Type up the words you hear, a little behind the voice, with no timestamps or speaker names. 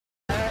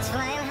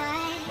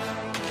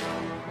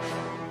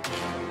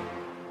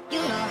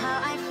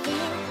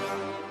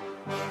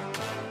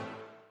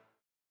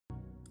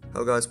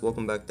Hello guys,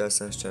 welcome back to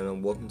our channel.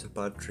 Welcome to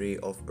part 3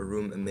 of a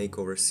room and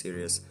makeover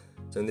series.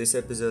 So in this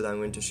episode I'm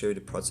going to show you the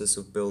process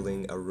of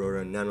building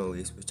Aurora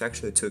nanoleafs, which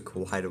actually took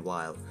quite a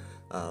while,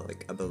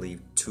 like I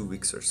believe 2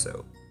 weeks or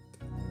so.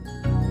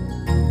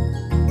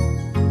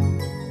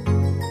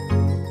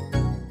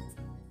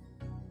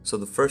 So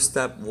the first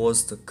step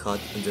was to cut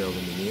the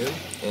aluminium,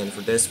 and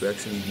for this we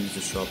actually used the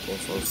shop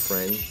of our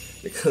friend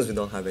because we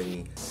don't have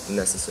any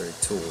necessary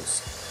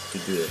tools to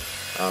do it.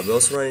 We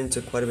also ran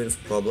into quite a bit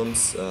of problems.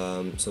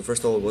 So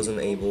first of all, I wasn't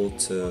able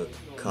to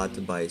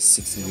cut by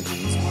 60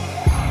 degrees.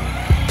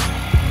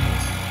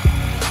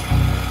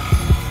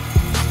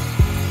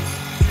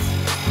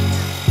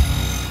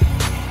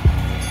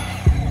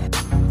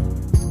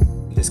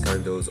 This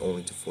card goes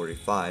only to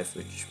 45,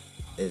 which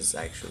is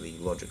actually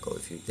logical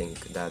if you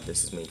think that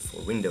this is made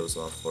for windows,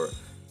 not for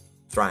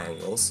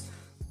triangles.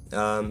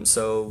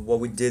 So what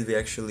we did, we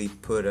actually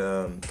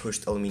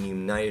pushed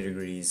aluminium 90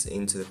 degrees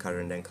into the cutter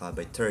and then cut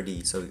by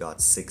 30, so we got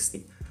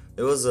 60.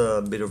 There was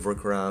a bit of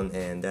workaround,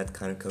 and that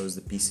kind of caused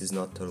the pieces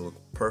not to look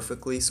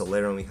perfectly, so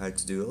later on we had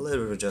to do a little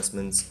bit of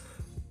adjustments,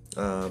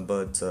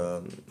 but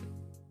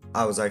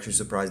I was actually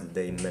surprised that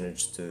they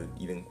managed to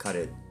even cut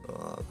it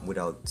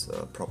without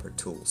proper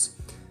tools.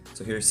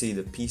 So here you see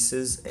the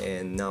pieces,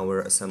 and now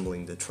we're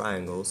assembling the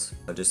triangles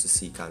just to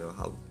see kind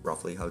of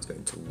roughly how it's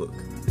going to look.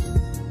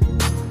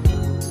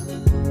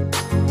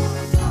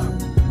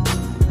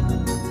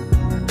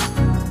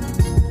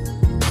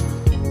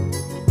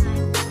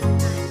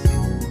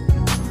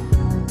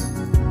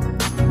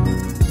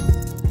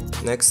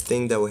 Next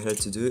thing that we had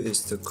to do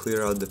is to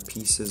clear out the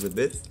pieces a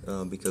bit,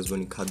 because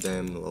when you cut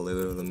them a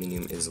little bit of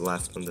aluminium is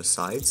left on the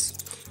sides,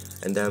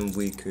 and then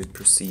we could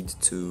proceed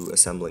to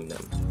assembling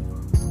them.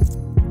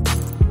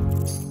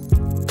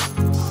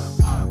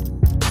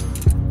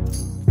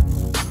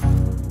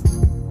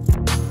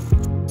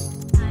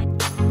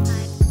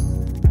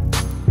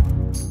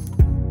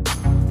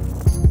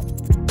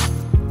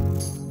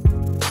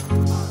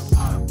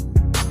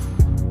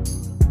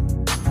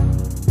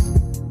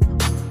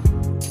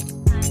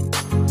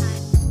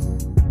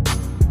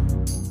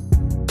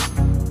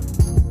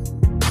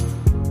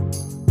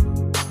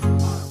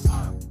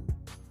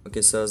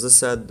 Okay, so as I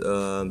said,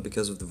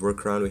 because of the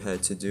workaround we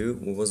had to do,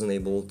 we wasn't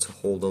able to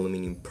hold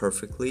aluminum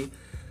perfectly,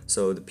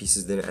 so the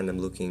pieces didn't end up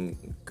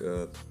looking,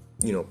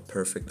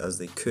 perfect as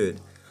they could.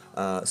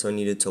 So I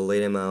needed to lay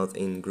them out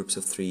in groups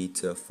of 3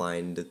 to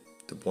find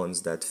the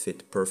ones that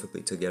fit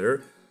perfectly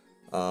together,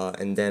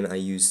 and then I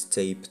used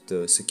tape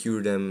to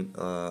secure them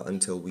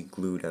until we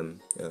glue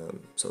them.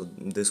 So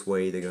this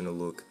way they're gonna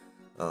look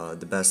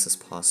the best as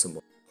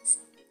possible.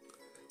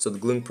 So the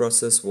gluing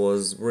process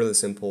was really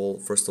simple.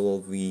 First of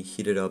all, we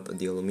heated up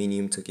the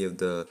aluminium to give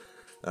the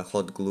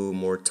hot glue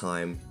more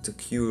time to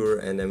cure,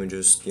 and then we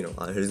just,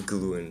 added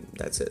glue and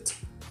that's it.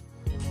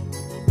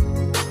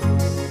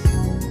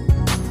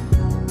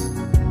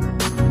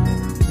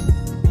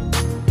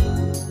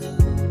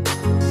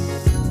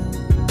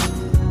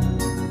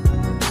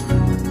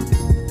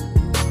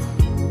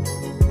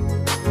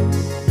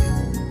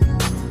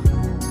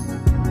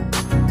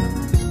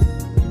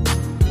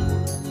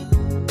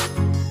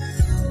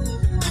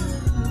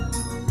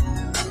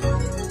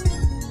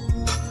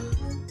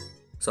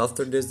 So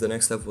after this, the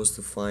next step was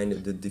to find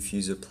the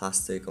diffuser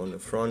plastic on the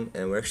front,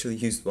 and we actually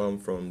used one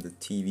from the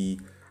TV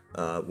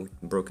with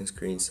broken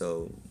screen,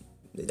 so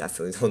they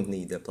definitely don't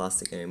need the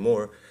plastic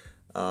anymore.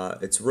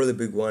 It's a really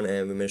big one,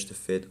 and we managed to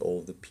fit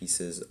all the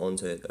pieces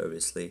onto it,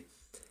 obviously.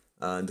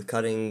 The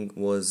cutting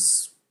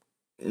was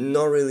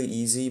not really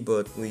easy,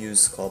 but we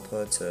used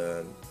scalpel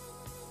to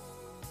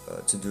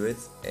do it,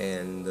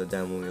 and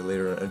then we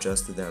later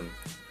adjusted them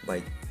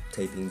by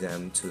taping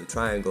them to a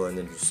triangle and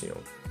then just,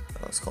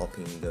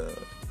 scalping the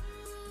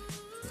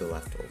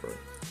leftover.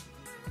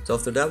 So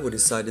after that, we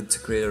decided to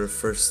create our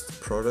first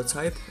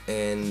prototype,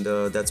 and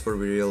that's where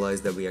we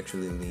realized that we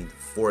actually need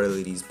 4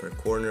 LEDs per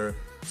corner,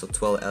 so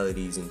 12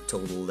 LEDs in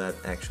total. That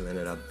actually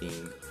ended up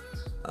being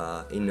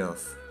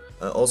enough.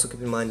 Also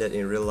keep in mind that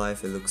in real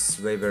life it looks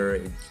way better.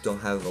 You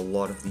don't have a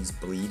lot of these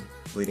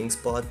bleeding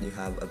spots. You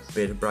have a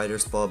bit brighter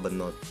spot, but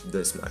not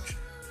this much.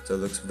 So it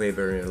looks way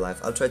better in real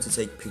life. I'll try to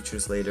take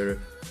pictures later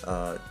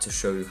to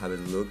show you how it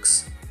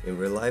looks in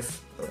real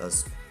life,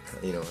 as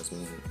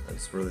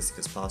realistic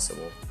as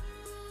possible.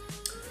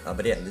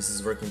 But yeah, this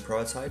is working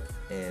prototype,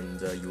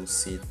 and you'll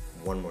see it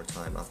one more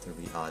time after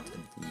we add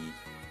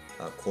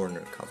the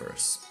corner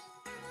covers.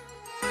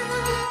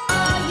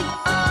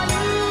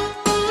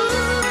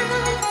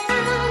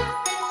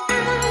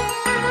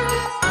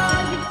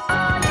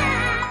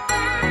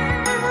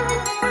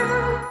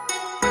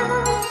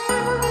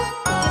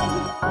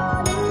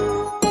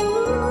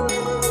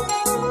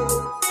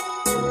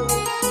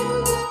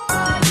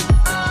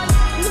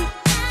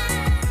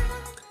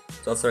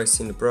 So after I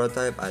seen the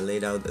prototype, I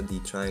laid out the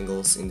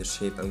triangles in the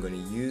shape I'm going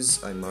to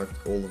use. I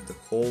marked all of the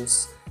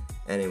holes,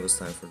 and it was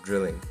time for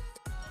drilling.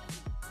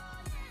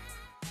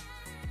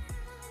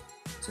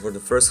 So for the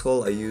first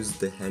hole, I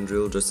used the hand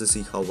drill just to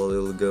see how well it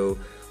will go,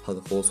 how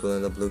the holes will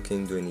end up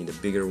looking, do I need a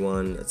bigger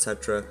one,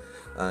 etc.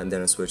 and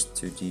then I switched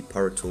to the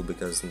power tool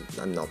because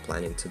I'm not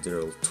planning to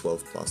drill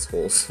 12 plus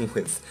holes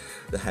with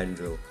the hand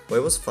drill. But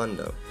it was fun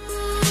though.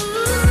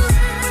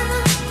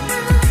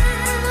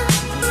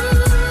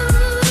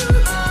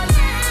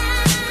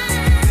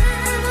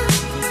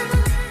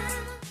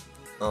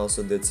 I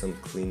also did some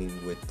cleaning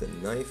with the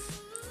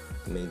knife,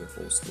 made the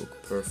holes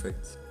look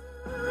perfect.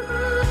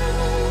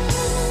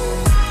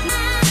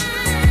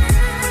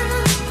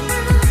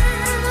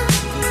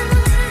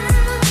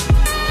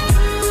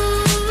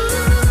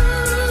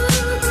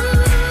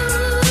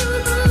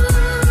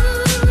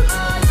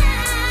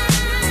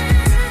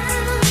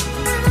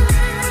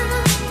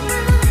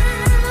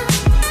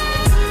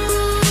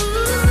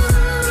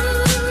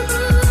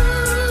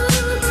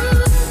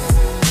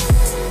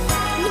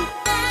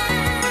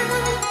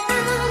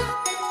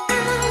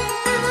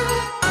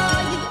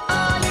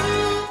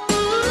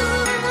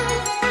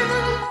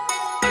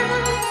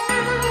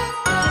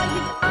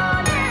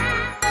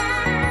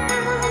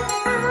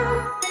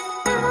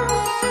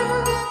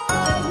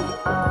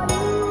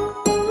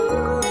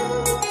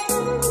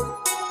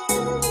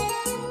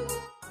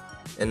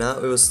 And now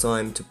it was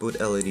time to put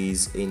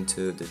LEDs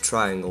into the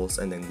triangles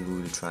and then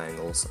glue the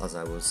triangles as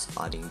I was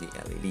adding the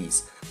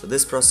LEDs. So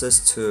this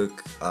process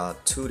took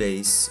 2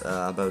 days,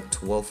 about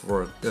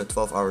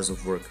 12 hours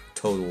of work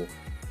total,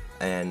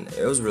 and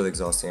it was really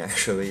exhausting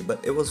actually,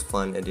 but it was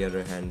fun at the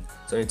other hand.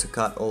 So I need to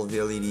cut all of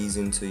the LEDs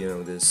into, you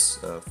know, this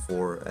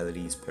 4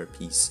 LEDs per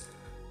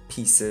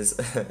pieces,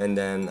 and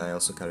then I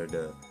also cut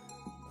the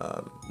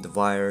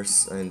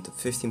wires into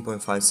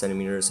 15.5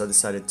 centimeters. I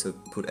decided to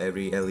put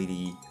every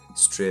LED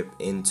strip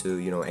into,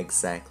 you know,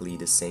 exactly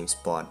the same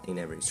spot in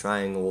every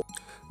triangle.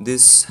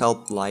 This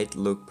helped light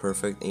look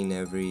perfect in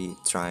every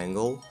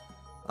triangle.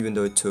 Even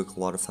though it took a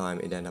lot of time,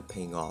 it ended up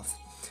paying off.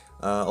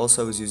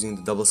 Also, I was using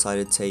the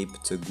double-sided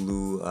tape to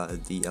glue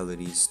the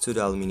LEDs to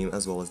the aluminum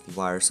as well as the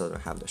wire so I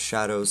don't have the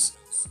shadows.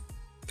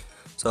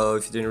 So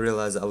if you didn't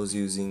realize, I was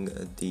using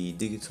the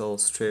digital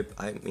strip.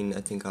 I mean,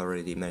 I think I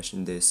already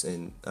mentioned this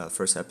in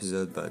first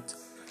episode, but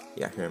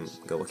yeah, here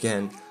I go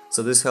again.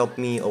 So this helped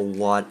me a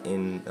lot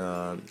in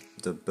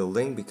the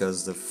building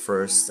because the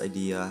first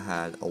idea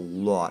had a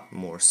lot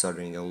more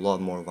soldering, a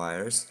lot more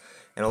wires,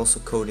 and also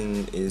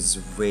coding is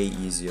way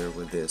easier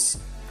with this.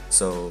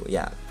 So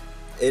yeah,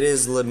 it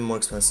is a little more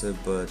expensive,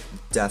 but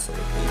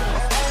definitely paid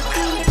off.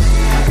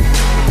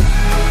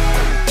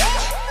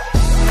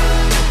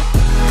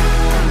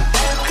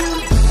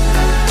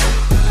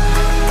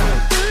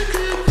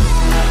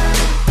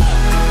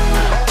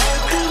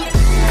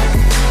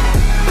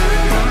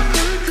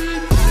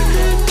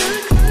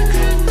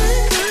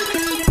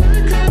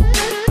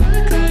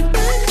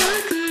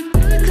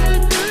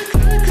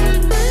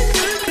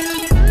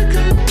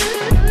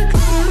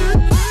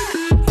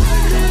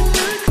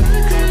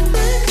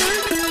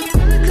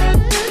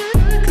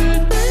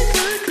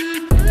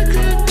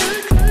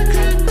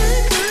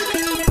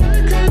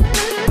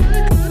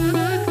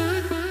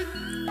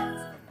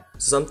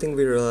 Something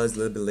we realized a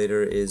little bit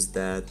later is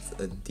that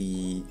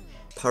the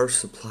power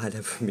supply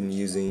that we've been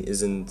using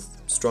isn't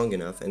strong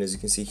enough, and as you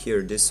can see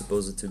here, this is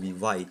supposed to be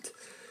white,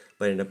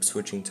 but I ended up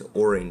switching to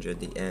orange at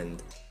the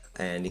end,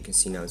 and you can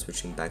see now it's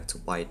switching back to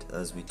white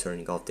as we're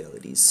turning off the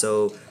LEDs.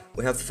 So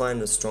we have to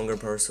find a stronger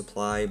power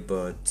supply,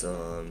 but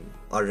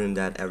other than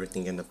that,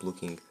 everything ended up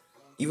looking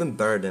even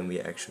better than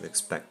we actually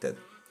expected.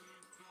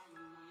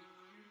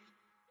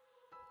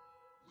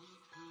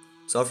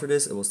 So after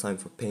this, it was time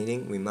for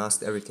painting. We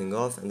masked everything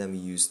off, and then we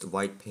used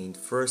white paint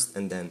first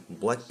and then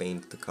black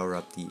paint to cover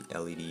up the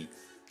LED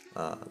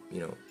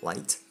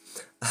light.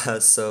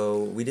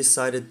 So we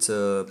decided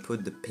to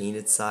put the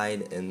painted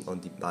side on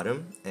the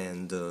bottom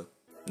and the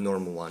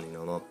normal one,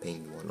 not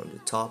painted one, on the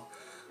top.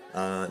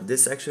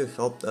 This actually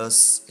helped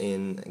us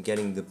in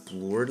getting the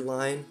blurred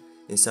line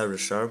instead of the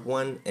sharp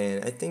one,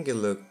 and I think it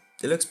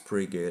looks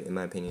pretty good in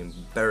my opinion,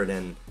 better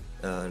than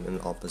an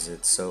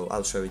opposite. So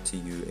I'll show it to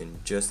you in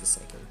just a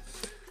second.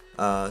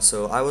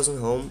 So I wasn't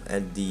home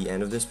at the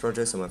end of this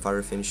project, so my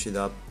father finished it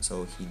up.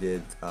 So he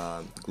did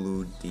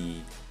glue the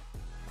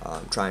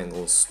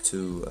triangles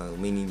to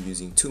aluminum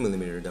using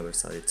 2mm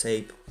double-sided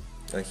tape.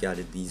 He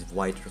added these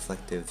white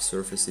reflective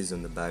surfaces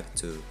on the back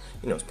to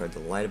spread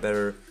the light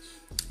better,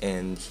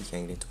 and he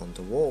hanged it on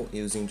the wall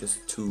using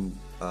just 2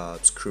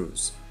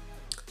 screws.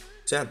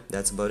 So yeah,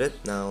 that's about it.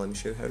 Now let me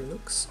show you how it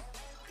looks.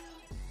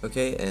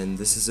 Okay, and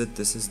this is it.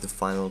 This is the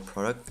final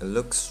product. It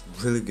looks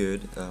really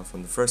good.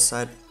 From the first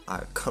side,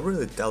 I can't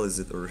really tell is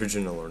it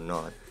original or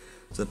not.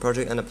 So the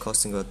project ended up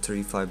costing about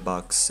 35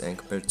 bucks, and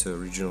compared to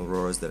original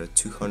Auroras that are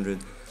 200,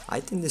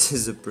 I think this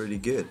is a pretty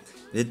good.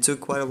 It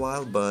took quite a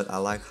while, but I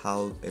like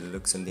how it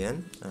looks in the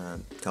end.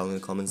 Tell me in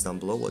the comments down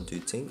below what do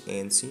you think,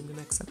 and see you in the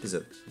next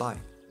episode. Bye.